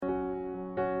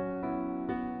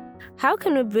How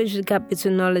can we bridge the gap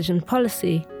between knowledge and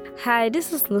policy? Hi,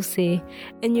 this is Lucy,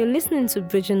 and you're listening to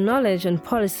Bridging Knowledge and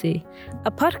Policy, a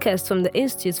podcast from the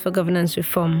Institute for Governance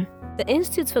Reform. The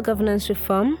Institute for Governance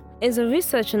Reform is a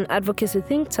research and advocacy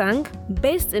think tank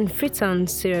based in Freetown,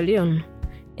 Sierra Leone.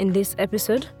 In this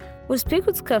episode, we speak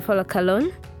with Kefala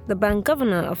Kalon, the Bank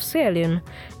Governor of Sierra Leone,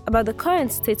 about the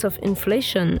current state of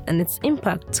inflation and its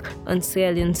impact on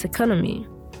Sierra Leone's economy.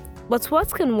 But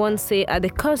what can one say are the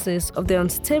causes of the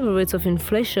unstable rate of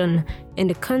inflation in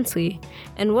the country,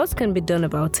 and what can be done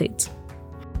about it?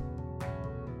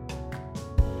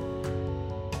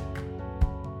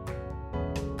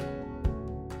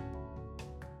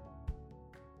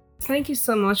 Thank you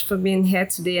so much for being here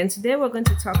today. And today we're going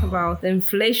to talk about the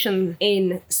inflation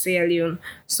in Sierra Leone.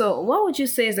 So what would you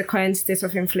say is the current state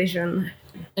of inflation?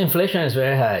 Inflation is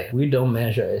very high. We don't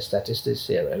measure it. Statistics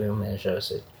Sierra Leone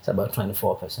measures it. It's about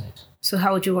 24%. So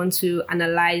how would you want to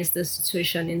analyze the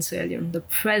situation in Sierra Leone, the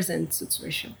present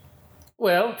situation?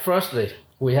 Well, firstly,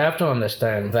 we have to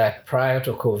understand that prior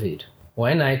to COVID,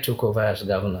 when I took over as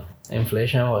governor,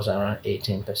 inflation was around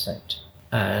 18%.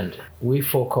 And we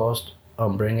focused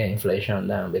on bringing inflation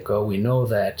down because we know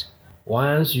that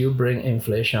once you bring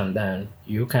inflation down,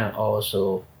 you can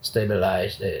also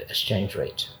stabilize the exchange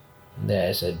rate.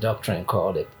 There's a doctrine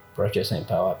called the Purchasing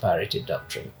Power Parity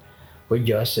Doctrine, which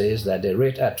just says that the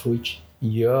rate at which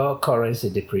your currency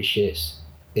depreciates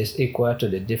is equal to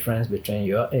the difference between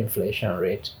your inflation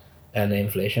rate and the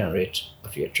inflation rate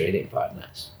of your trading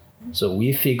partners. So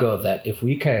we figure that if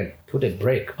we can put a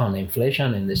brake on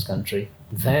inflation in this country,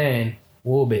 then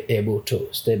we'll be able to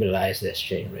stabilize the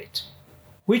exchange rate,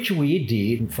 which we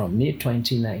did from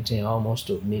mid-2019 almost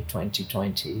to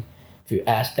mid-2020. If you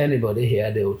ask anybody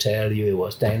here, they will tell you it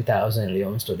was 10,000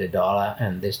 leones to the dollar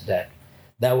and this, that.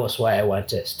 That was why I want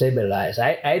to stabilize.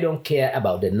 I don't care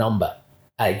about the number.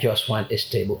 I just want it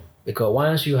stable. Because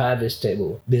once you have it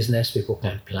stable, business people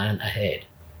can plan ahead.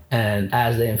 And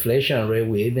as the inflation rate,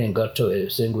 we even got to a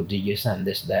single digits and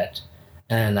this, that.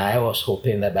 And I was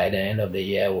hoping that by the end of the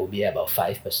year, we'll be about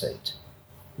 5%.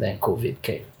 Then COVID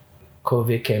came.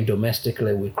 COVID came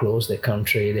domestically. We closed the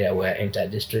country. There were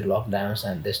inter-district lockdowns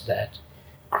and this, that,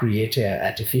 creating an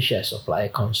artificial supply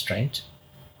constraint,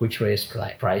 which raised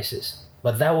prices.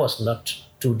 But that was not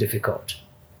too difficult.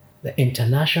 The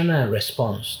international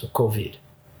response to COVID,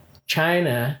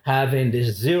 China having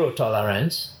this zero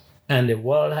tolerance, and the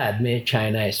world had made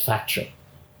China its factory.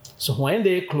 So when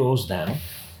they closed down,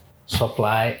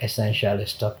 supply essentially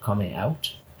stopped coming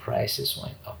out, prices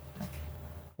went up.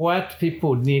 What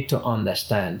people need to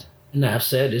understand, and I've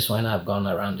said this when I've gone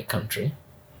around the country,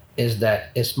 is that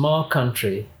a small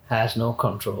country has no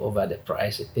control over the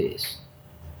price it pays.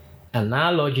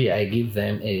 Analogy I give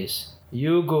them is,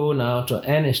 you go now to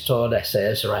any store that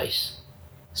sells rice.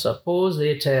 Suppose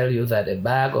they tell you that a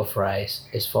bag of rice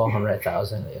is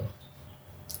 400,000 leones.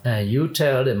 And you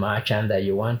tell the merchant that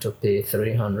you want to pay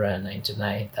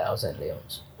 399,000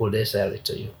 leones. Will they sell it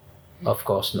to you? Of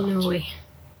course not. No way.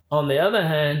 On the other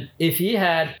hand, if he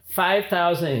had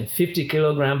 5,050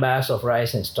 kilogram bags of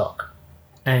rice in stock,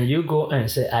 and you go and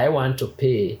say, I want to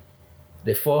pay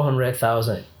the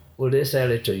 400,000, will they sell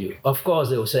it to you? Of course,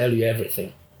 they will sell you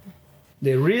everything.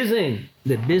 The reason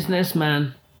the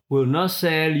businessman will not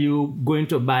sell you going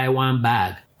to buy one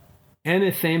bag,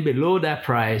 anything below that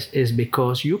price, is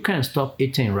because you can stop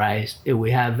eating rice. It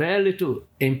will have very little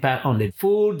impact on the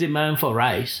full demand for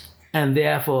rice, and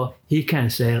therefore he can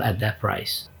sell at that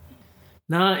price.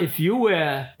 Now, if you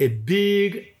were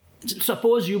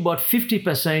suppose you bought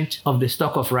 50% of the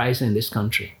stock of rice in this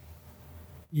country,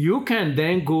 you can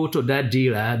then go to that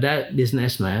dealer, that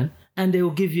businessman, and they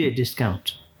will give you a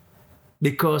discount.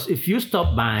 Because if you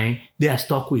stop buying, their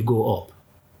stock will go up.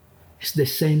 It's the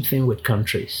same thing with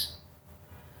countries.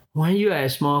 When you are a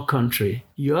small country,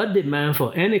 your demand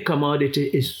for any commodity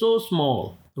is so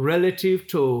small relative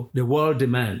to the world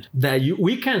demand that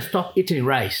we can stop eating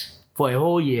rice for a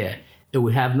whole year. It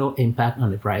will have no impact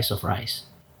on the price of rice.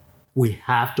 We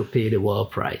have to pay the world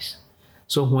price.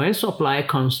 So when supply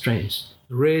constraints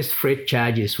raise freight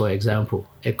charges, for example,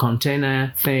 a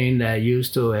container thing that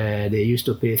they used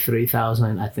to pay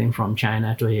 3,000, I think, from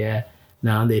China to here.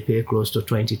 Now they pay close to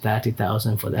 20,000,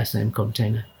 30,000 for that same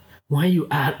container. When you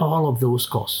add all of those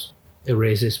costs, it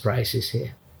raises prices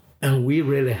here. And we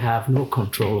really have no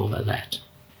control over that.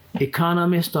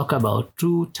 Economists talk about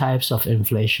two types of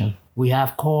inflation. We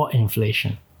have core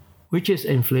inflation, which is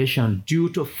inflation due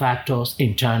to factors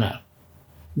internal.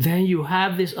 Then you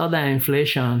have this other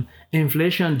inflation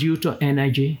due to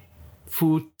energy,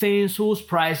 food, things whose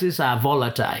prices are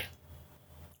volatile.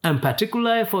 And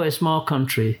particularly for a small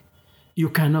country, you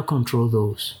cannot control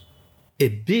those. A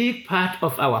big part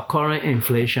of our current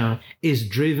inflation is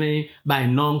driven by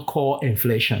non-core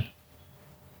inflation.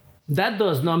 That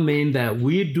does not mean that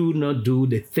we do not do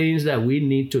the things that we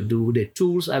need to do, the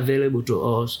tools available to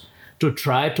us to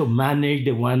try to manage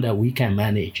the one that we can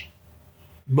manage.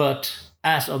 But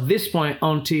as of this point,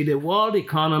 until the world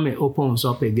economy opens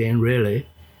up again, really,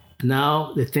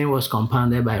 now the thing was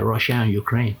compounded by Russia and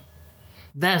Ukraine.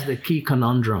 That's the key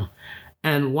conundrum.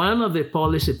 And one of the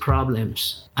policy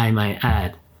problems, I might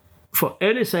add, for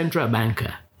any central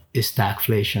banker is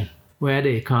stagflation, where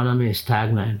the economy is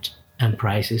stagnant and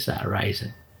prices are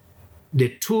rising. The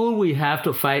tool we have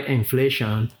to fight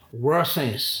inflation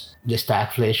worsens the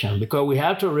stagflation because we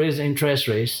have to raise interest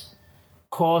rates,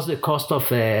 cause the cost of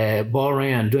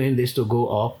borrowing and doing this to go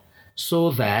up so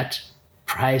that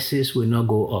prices will not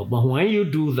go up. But when you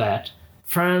do that,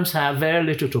 firms have very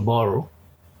little to borrow.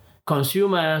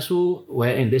 Consumers who were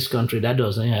in this country, that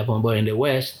doesn't happen, but in the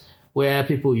West, where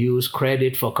people use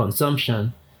credit for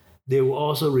consumption, they will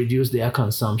also reduce their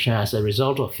consumption. As a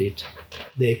result of it,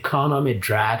 the economy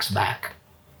drags back.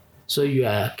 So you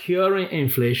are curing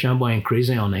inflation by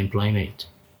increasing unemployment.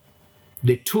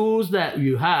 The tools that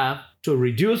you have to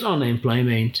reduce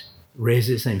unemployment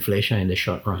raises inflation in the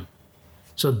short run.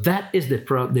 So that is the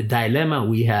dilemma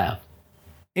we have.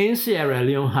 In Sierra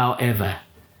Leone, however,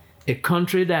 a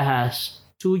country that has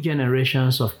 2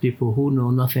 generations of people who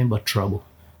know nothing but trouble,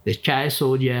 the child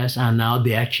soldiers and now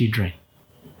their children,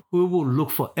 who will look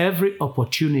for every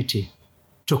opportunity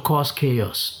to cause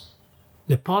chaos.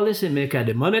 The policymaker,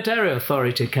 the monetary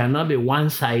authority cannot be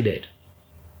one-sided.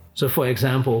 So for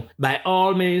example, by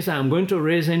all means, I'm going to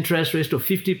raise interest rates to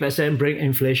 50%, bring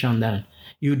inflation down.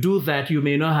 You do that, you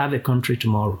may not have a country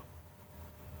tomorrow.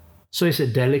 So it's a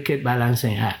delicate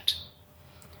balancing act.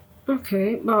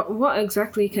 Okay, but what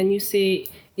exactly can you say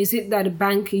is it that the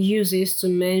bank uses to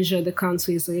measure the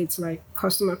country's rates, like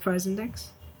customer price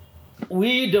index?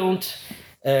 We don't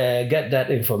get that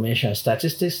information.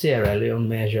 Statistics Sierra Leone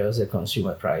measures the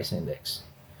consumer price index.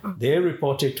 Oh. They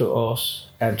report it to us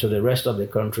and to the rest of the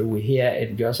country. We hear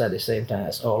it just at the same time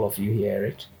as all of you hear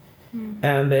it.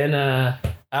 And then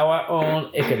our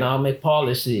own economic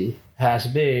policy has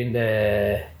been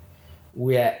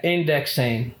we are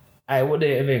indexing. I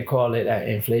wouldn't even call it an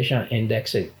inflation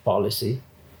indexing policy.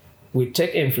 We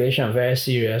take inflation very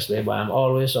seriously, but I'm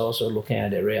always also looking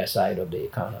at the real side of the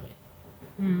economy.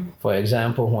 For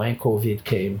example, when COVID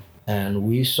came and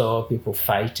we saw people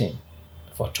fighting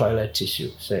for toilet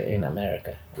tissue, say in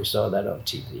America, we saw that on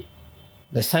TV.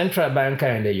 The central banker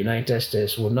in the United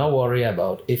States would not worry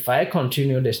about, if I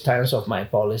continue the stance of my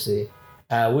policy,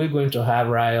 are we going to have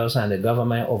riots and the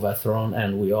government overthrown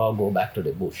and we all go back to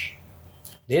the bush?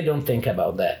 They don't think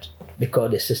about that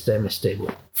because the system is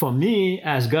stable. For me,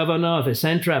 as governor of a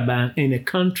central bank in a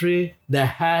country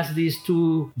that has these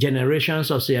 2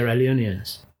 generations of Sierra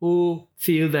Leoneans who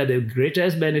feel that the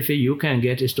greatest benefit you can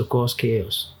get is to cause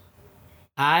chaos,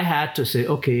 I had to say,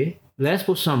 okay, let's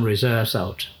put some reserves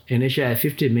out. Initially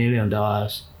 $50 million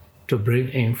to bring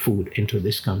in food into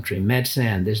this country, medicine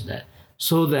and this, that,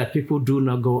 so that people do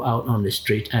not go out on the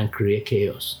street and create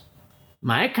chaos.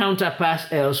 My counterparts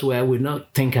elsewhere will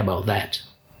not think about that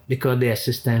because their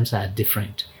systems are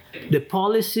different. The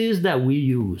policies that we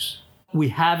use, we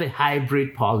have a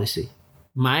hybrid policy.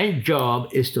 My job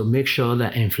is to make sure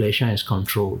that inflation is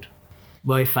controlled.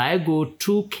 But if I go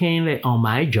too keenly on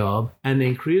my job and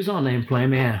increase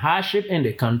unemployment and hardship in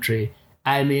the country,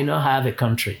 I may not have a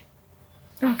country.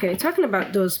 Okay, talking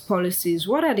about those policies,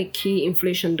 what are the key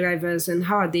inflation drivers and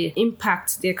how they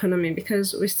impact the economy?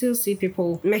 Because we still see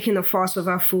people making a fuss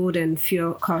over food and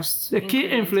fuel costs. The key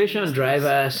inflation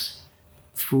drivers,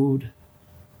 food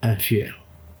and fuel,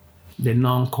 the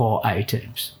non-core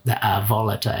items that are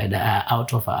volatile, that are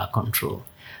out of our control.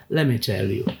 Let me tell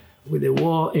you, with the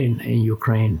war in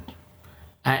Ukraine,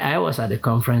 I was at a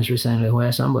conference recently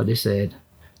where somebody said,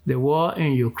 the war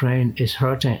in Ukraine is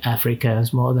hurting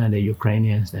Africans more than the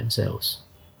Ukrainians themselves.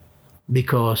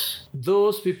 Because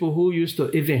those people who used to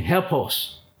even help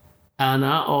us are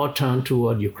now all turned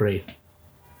toward Ukraine.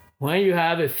 When you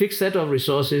have a fixed set of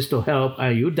resources to help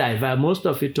and you divert most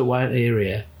of it to one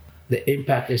area, the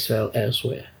impact is felt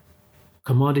elsewhere.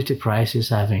 Commodity prices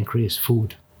have increased,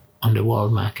 food on the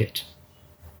world market.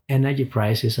 Energy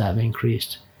prices have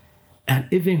increased. And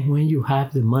even when you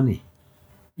have the money,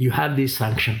 you have these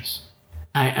sanctions.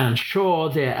 I am sure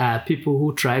there are people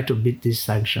who try to beat these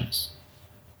sanctions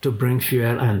to bring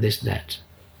fuel and this, that.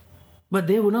 But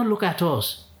they will not look at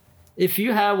us. If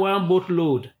you have one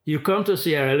boatload, you come to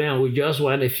Sierra Leone with just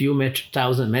a few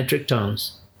thousand metric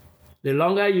tons. The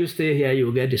longer you stay here,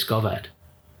 you'll get discovered.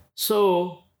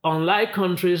 So unlike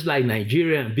countries like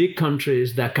Nigeria and big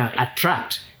countries that can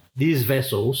attract these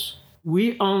vessels,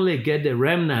 we only get the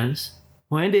remnants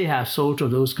when they have sold to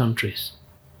those countries.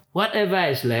 Whatever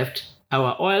is left,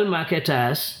 our oil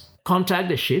marketers contact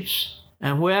the ships,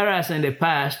 and whereas in the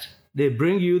past, they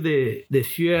bring you the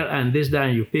fuel and this, that,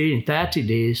 and you pay in 30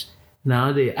 days,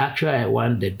 now they actually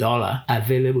want the dollar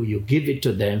available. You give it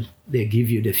to them, they give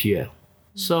you the fuel.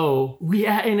 So we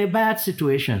are in a bad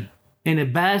situation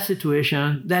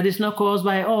that is not caused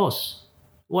by us.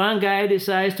 One guy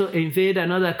decides to invade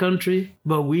another country,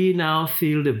 but we now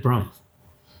feel the brunt.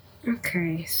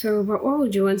 Okay, so but what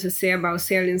would you want to say about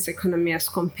Sierra Leone's economy as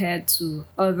compared to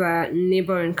other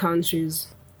neighboring countries?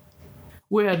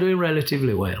 We are doing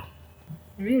relatively well.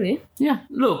 Really? Yeah.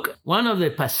 Look, one of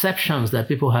the perceptions that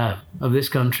people have of this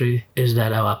country is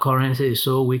that our currency is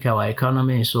so weak, our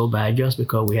economy is so bad just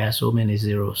because we have so many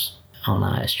zeros on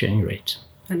our exchange rate.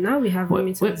 And now we have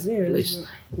limited zeros.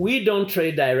 We don't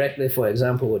trade directly, for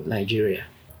example, with Nigeria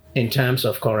in terms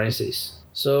of currencies.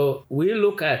 So we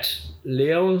look at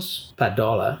leones per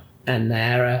dollar and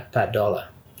naira per dollar.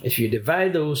 If you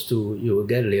divide those two, you will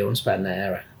get leones per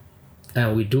naira.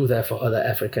 And we do that for other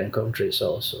African countries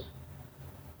also.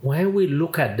 When we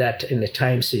look at that in the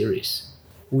time series,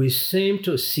 we seem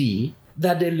to see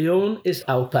that the leone is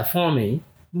outperforming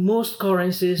most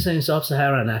currencies in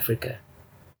sub-Saharan Africa,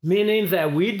 meaning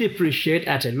that we depreciate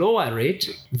at a lower rate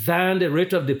than the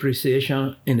rate of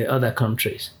depreciation in the other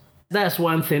countries. That's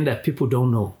one thing that people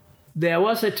don't know. There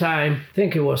was a time, I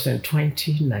think it was in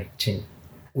 2019,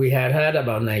 we had heard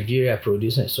about Nigeria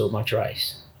producing so much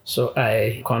rice. So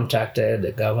I contacted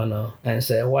the governor and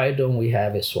said, why don't we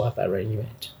have a swap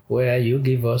arrangement where you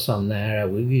give us some naira,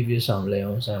 we give you some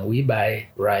leones, and we buy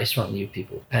rice from you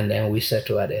people. And then we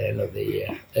settle at the end of the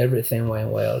year. Everything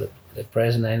went well. The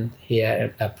president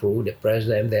here approved, the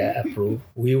president there approved.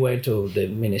 We went to the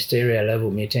ministerial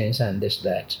level meetings and this,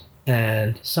 that.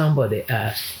 And somebody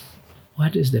asked,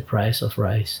 what is the price of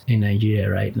rice in Nigeria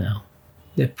right now?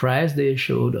 The price they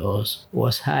showed us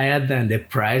was higher than the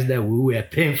price that we were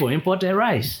paying for imported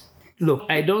rice. Look,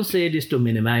 I don't say this to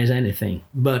minimize anything,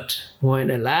 but when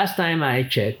the last time I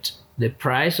checked, the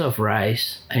price of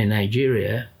rice in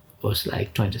Nigeria was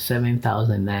like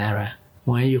 27,000 naira.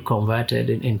 When you converted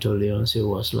it into leones, it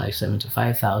was like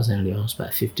 75,000 leones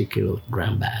per 50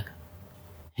 kilogram bag.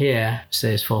 Here it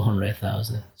says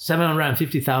 400,000.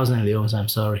 750,000 leones,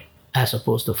 as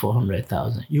opposed to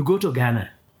 400,000. You go to Ghana,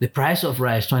 the price of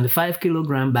rice, 25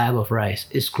 kilogram bag of rice,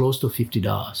 is close to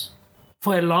 $50.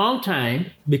 For a long time,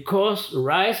 because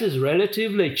rice is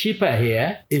relatively cheaper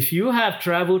here, if you have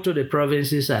traveled to the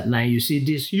provinces at night, you see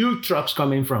these huge trucks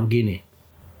coming from Guinea,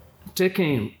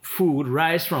 taking food,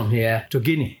 rice from here to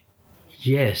Guinea.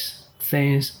 Yes,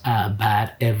 things are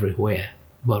bad everywhere.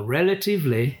 But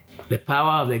relatively, the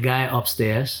power of the guy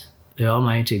upstairs, the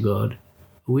Almighty God,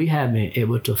 we have been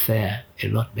able to fare a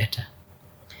lot better.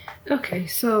 Okay,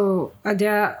 so are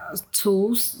there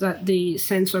tools that the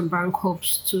central bank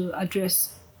hopes to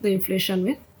address the inflation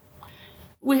with?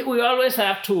 We always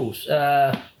have tools.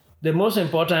 The most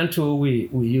important tool we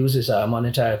use is our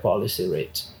monetary policy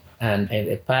rate. And in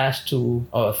the past 2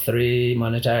 or 3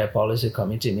 monetary policy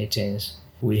committee meetings,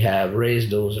 we have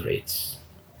raised those rates.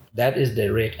 That is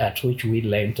the rate at which we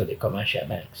lend to the commercial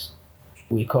banks.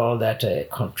 We call that a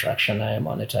contractionary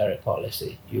monetary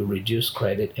policy. You reduce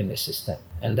credit in the system,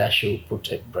 and that should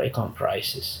put a brake on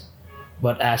prices.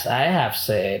 But as I have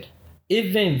said,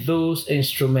 even those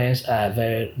instruments are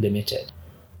very limited.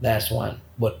 That's one.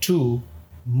 But 2,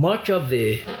 much of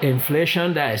the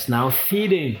inflation that is now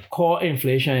feeding core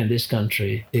inflation in this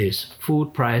country is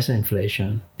food price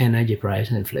inflation, energy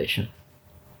price inflation.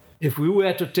 If we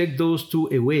were to take those 2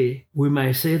 away, we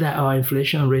might say that our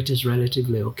inflation rate is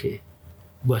relatively okay.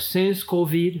 But since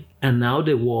COVID and now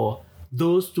the war,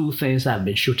 those 2 things have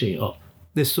been shooting up.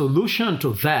 The solution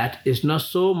to that is not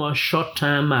so much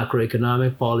short-term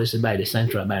macroeconomic policy by the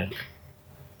central bank.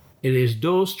 It is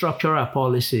those structural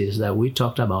policies that we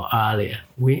talked about earlier.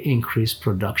 We increase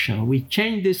production. We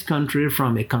change this country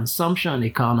from a consumption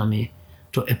economy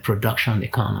to a production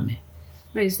economy.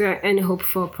 Is there any hope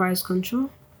for price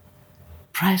control?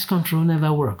 Price control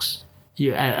never works.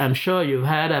 I'm sure you've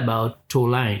heard about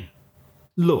Toline.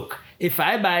 Look, if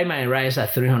I buy my rice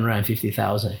at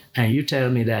 350,000 and you tell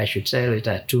me that I should sell it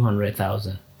at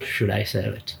 200,000, should I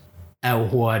sell it? I will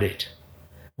hoard it.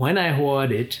 When I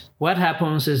hoard it, what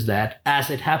happens is that, as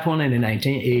it happened in the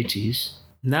 1980s,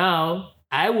 now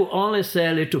I will only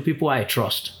sell it to people I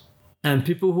trust and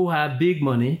people who have big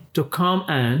money to come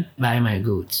and buy my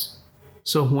goods.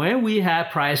 So when we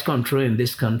have price control in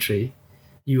this country,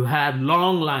 you had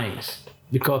long lines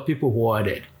because people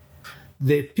hoarded.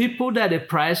 the people that the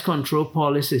price control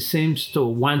policy seems to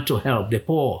want to help, the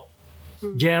poor,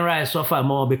 generally suffer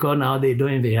more because now they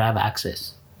don't even have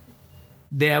access.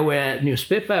 There were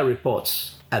newspaper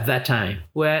reports at that time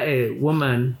where a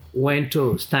woman went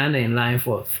to stand in line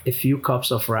for a few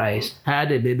cups of rice,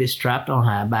 had a baby strapped on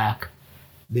her back.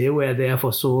 They were there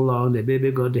for so long, the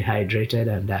baby got dehydrated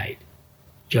and died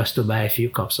just to buy a few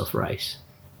cups of rice.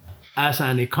 As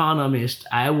an economist,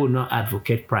 I would not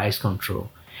advocate price control.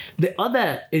 The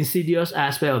other insidious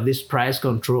aspect of this price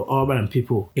control urban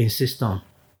people insist on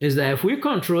is that if we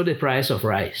control the price of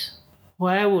rice,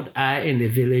 why would I in the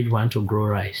village want to grow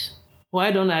rice?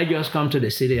 Why don't I just come to the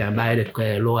city and buy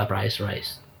the lower price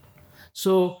rice?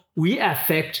 So we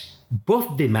affect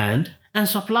both demand and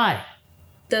supply.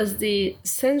 Does the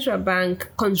central bank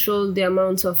control the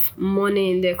amount of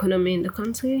money in the economy in the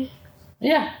country?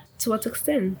 Yeah. To what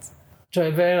extent? To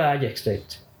a very large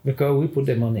extent, because we put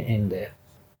the money in there.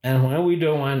 And when we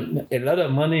don't want a lot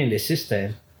of money in the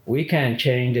system, we can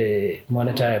change the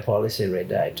monetary policy rate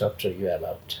that I talked to you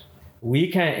about.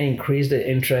 We can increase the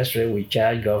interest rate we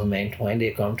charge government when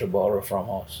they come to borrow from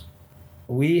us.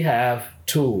 We have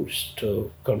tools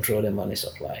to control the money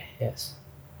supply, yes.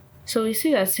 So we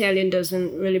see that Sierra Leone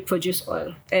doesn't really produce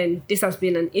oil, and this has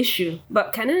been an issue.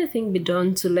 But can anything be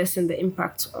done to lessen the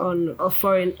impact of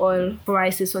foreign oil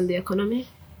prices on the economy?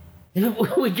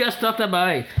 We just talked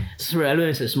about it. Sierra Leone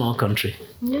is a small country.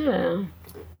 Yeah.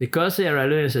 Because Sierra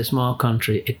Leone is a small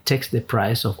country, it takes the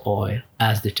price of oil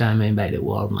as determined by the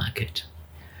world market.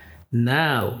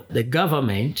 Now, the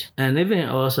government, and even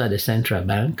also the central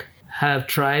bank, have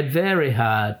tried very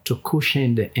hard to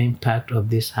cushion the impact of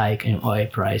this hike in oil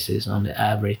prices on the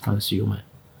average consumer.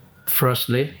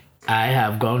 Firstly, I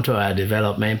have gone to our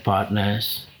development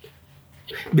partners.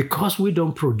 Because we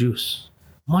don't produce,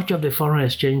 much of the foreign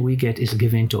exchange we get is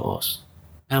given to us.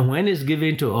 And when it's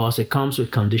given to us, it comes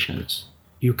with conditions.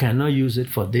 You cannot use it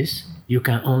for this, you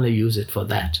can only use it for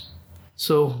that.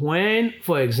 So when,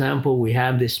 for example, we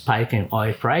have this spike in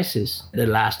oil prices, the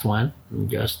last one,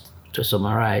 just to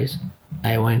summarize,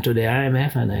 I went to the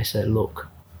IMF and I said, look,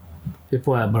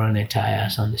 people are burning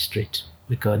tires on the street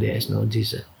because there is no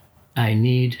diesel. I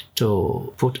need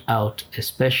to put out a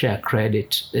special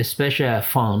credit, a special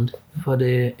fund for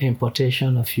the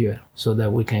importation of fuel so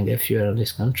that we can get fuel in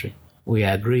this country. We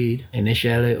agreed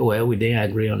initially, well, we didn't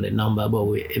agree on the number, but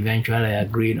we eventually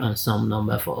agreed on some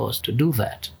number for us to do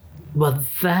that. But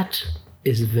that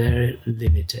is very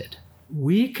limited.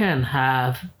 We can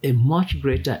have a much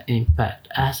greater impact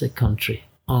as a country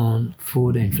on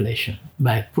food inflation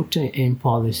by putting in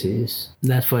policies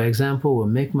that, for example, will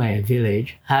make my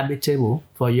village habitable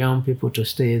for young people to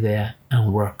stay there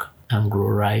and work and grow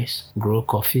rice, grow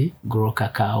coffee, grow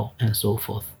cacao, and so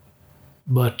forth.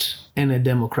 But in a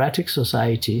democratic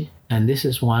society, and this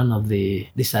is one of the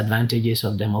disadvantages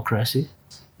of democracy,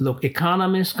 look,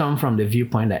 economists come from the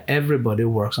viewpoint that everybody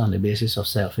works on the basis of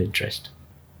self-interest.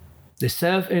 The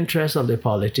self-interest of the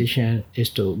politician is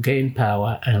to gain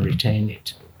power and retain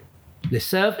it. The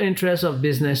self-interest of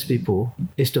business people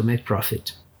is to make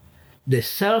profit. The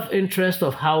self-interest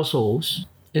of households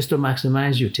is to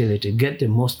maximize utility, get the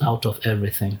most out of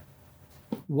everything.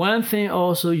 One thing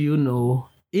also,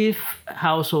 if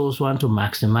households want to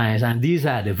maximize, and these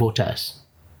are the voters,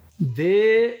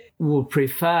 they will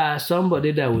prefer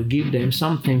somebody that will give them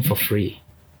something for free.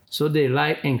 So they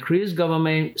like increased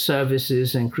government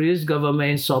services, increased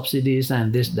government subsidies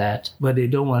and this, that, but they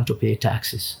don't want to pay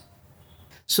taxes.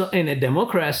 So in a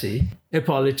democracy, a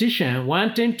politician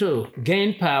wanting to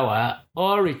gain power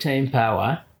or retain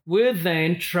power will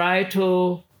then try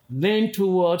to lean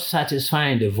towards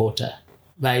satisfying the voter.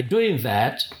 By doing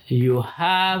that, you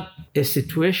have a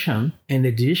situation in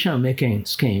the decision-making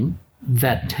scheme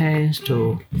that tends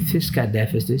to fiscal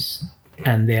deficits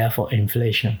and therefore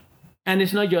inflation. And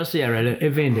it's not just Sierra Leone,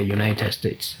 even in the United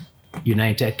States,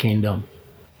 United Kingdom.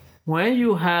 When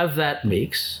you have that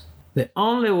mix, the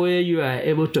only way you are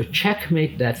able to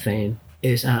checkmate that thing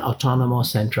is an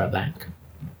autonomous central bank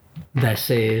that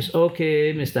says,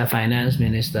 okay, Mr. Finance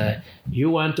Minister, you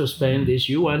want to spend this,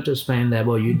 you want to spend that,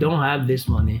 but you don't have this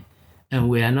money, and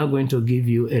we are not going to give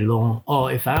you a loan.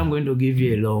 Or if I'm going to give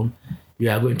you a loan, you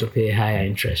are going to pay a higher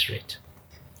interest rate.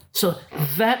 So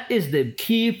that is the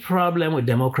key problem with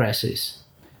democracies.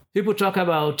 People talk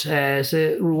about,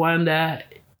 say, Rwanda.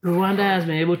 Rwanda has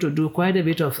been able to do quite a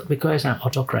bit of, because it's an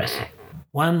autocracy.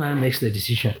 One man makes the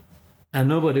decision, and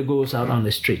nobody goes out on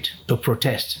the street to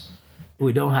protest.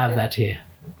 We don't have that here.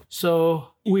 So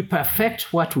we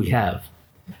perfect what we have.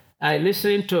 I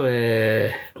listened to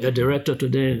a director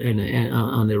today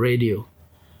on the radio,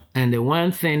 and the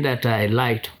one thing that I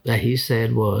liked that he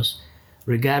said was,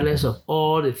 regardless of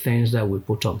all the things that we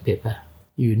put on paper,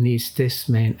 you need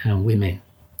statesmen and women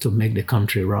to make the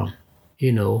country run.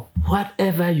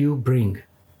 Whatever you bring,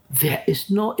 there is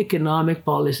no economic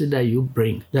policy that you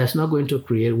bring that's not going to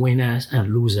create winners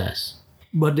and losers.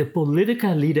 But the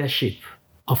political leadership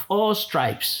of all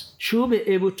stripes should be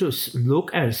able to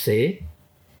look and say,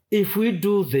 if we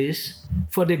do this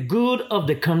for the good of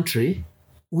the country,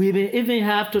 we may even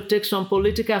have to take some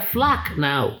political flack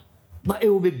now, but it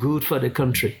will be good for the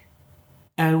country.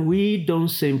 And we don't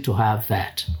seem to have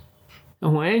that.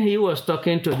 And when he was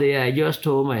talking today, I just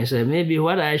told myself, maybe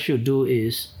what I should do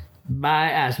is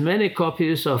buy as many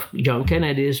copies of John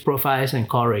Kennedy's Profiles in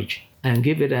Courage and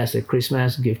give it as a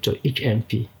Christmas gift to each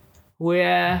MP,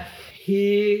 where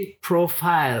he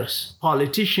profiles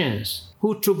politicians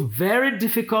who took very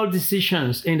difficult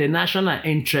decisions in the national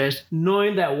interest,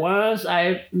 knowing that once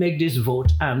I make this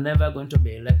vote, I'm never going to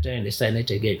be elected in the Senate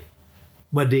again.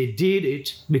 But they did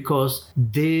it because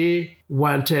they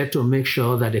wanted to make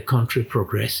sure that the country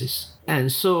progresses.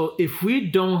 And so if we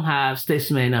don't have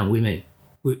statesmen and women,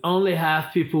 we only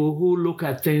have people who look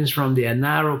at things from their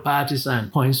narrow partisan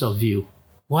points of view.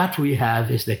 What we have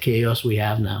is the chaos we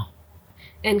have now.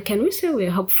 And can we say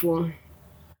we're hopeful?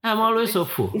 I'm always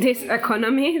hopeful. This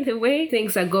economy, the way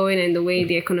things are going and the way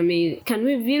the economy, can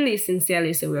we really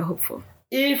sincerely say we're hopeful?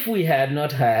 If we had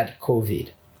not had COVID,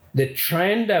 the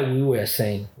trend that we were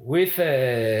seeing with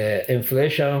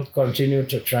inflation continued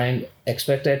to trend,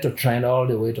 expected to trend all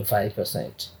the way to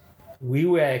 5%. We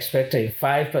were expecting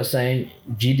 5%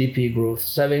 GDP growth,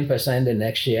 7% the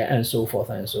next year, and so forth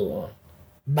and so on.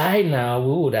 By now,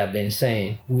 we would have been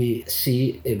saying we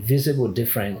see a visible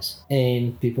difference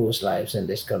in people's lives in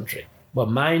this country. But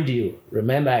mind you,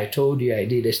 remember I told you I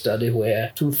did a study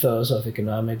where 2/3 of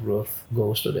economic growth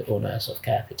goes to the owners of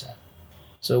capital.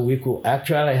 So we could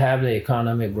actually have the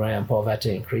economy growing and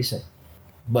poverty increasing.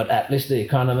 But at least the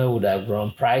economy would have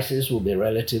grown. Prices would be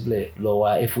relatively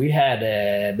lower. If we had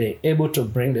been able to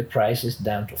bring the prices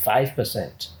down to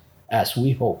 5%, as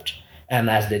we hoped, and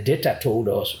as the data told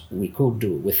us we could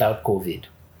do without COVID,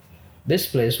 this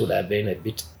place would have been a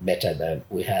bit better than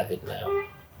we have it now.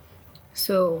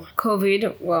 So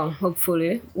COVID, well,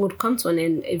 hopefully, would come to an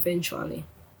end eventually.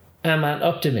 I'm an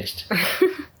optimist.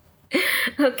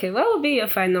 Okay, what would be your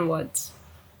final words?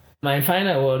 My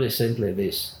final word is simply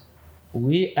this.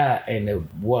 We are in a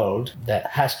world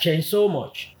that has changed so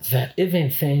much that even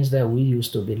things that we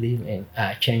used to believe in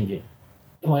are changing.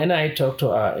 When I talk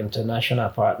to our international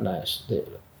partners, the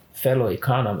fellow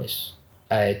economists,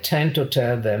 I tend to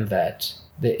tell them that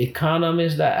the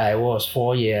economist that I was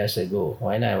 4 years ago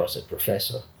when I was a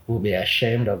professor will be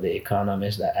ashamed of the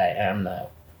economist that I am now.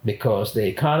 Because the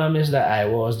economist that I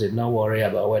was did not worry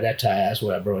about whether tires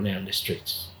were burning on the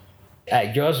streets. I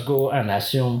just go and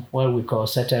assume what we call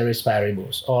ceteris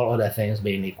paribus, all other things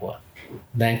being equal,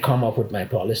 then come up with my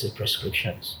policy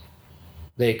prescriptions.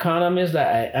 The economist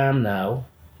that I am now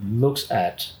looks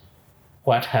at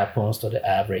what happens to the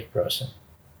average person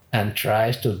and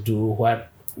tries to do what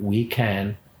we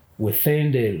can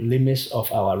within the limits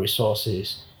of our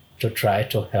resources to try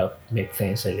to help make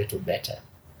things a little better.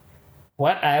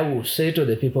 What I will say to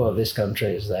the people of this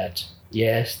country is that,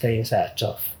 yes, things are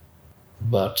tough,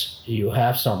 but you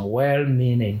have some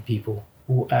well-meaning people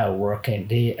who are working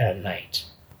day and night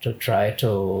to try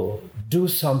to do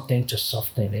something to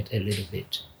soften it a little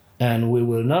bit. And we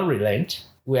will not relent.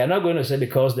 We are not going to say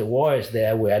because the war is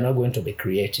there, we are not going to be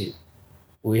creative.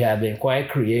 We have been quite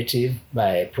creative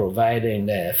by providing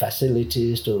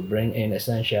facilities to bring in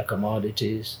essential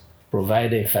commodities,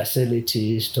 providing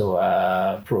facilities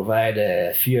to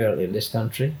provide fuel in this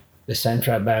country. The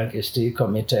central bank is still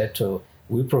committed to,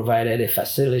 we provided a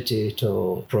facility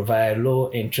to provide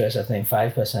low interest, I think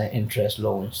 5% interest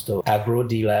loans to agro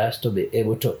dealers to be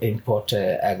able to import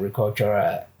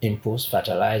agricultural inputs,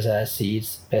 fertilizers,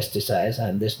 seeds, pesticides,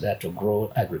 and that to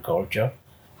grow agriculture.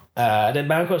 The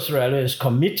Bank of Sierra Leone is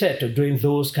committed to doing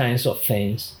those kinds of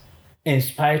things. In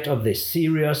spite of the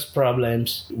serious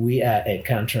problems we are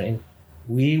encountering,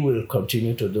 we will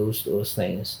continue to do those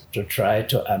things to try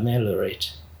to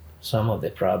ameliorate some of the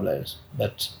problems.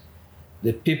 But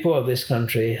the people of this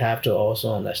country have to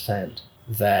also understand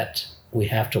that we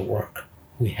have to work,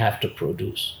 we have to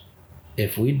produce.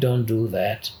 If we don't do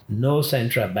that, no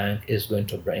central bank is going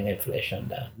to bring inflation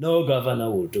down. No governor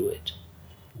will do it.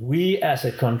 We as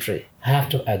a country have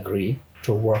to agree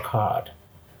to work hard,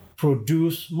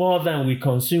 produce more than we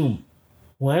consume.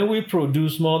 When we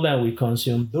produce more than we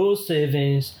consume, those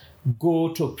savings go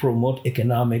to promote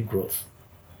economic growth.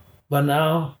 But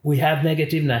now we have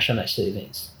negative national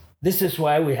savings. This is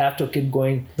why we have to keep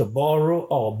going to borrow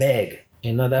or beg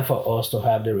in order for us to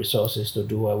have the resources to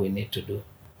do what we need to do.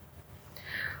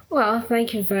 Well,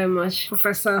 thank you very much,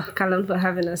 Professor Callum, for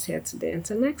having us here today.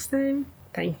 Until next time,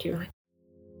 thank you.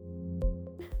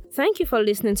 Thank you for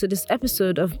listening to this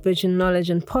episode of Bridging Knowledge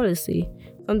and Policy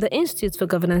from the Institute for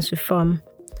Governance Reform.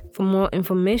 For more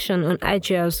information on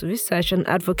IGR's research and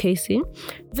advocacy,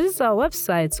 visit our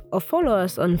website or follow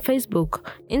us on Facebook,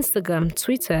 Instagram,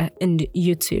 Twitter, and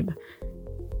YouTube.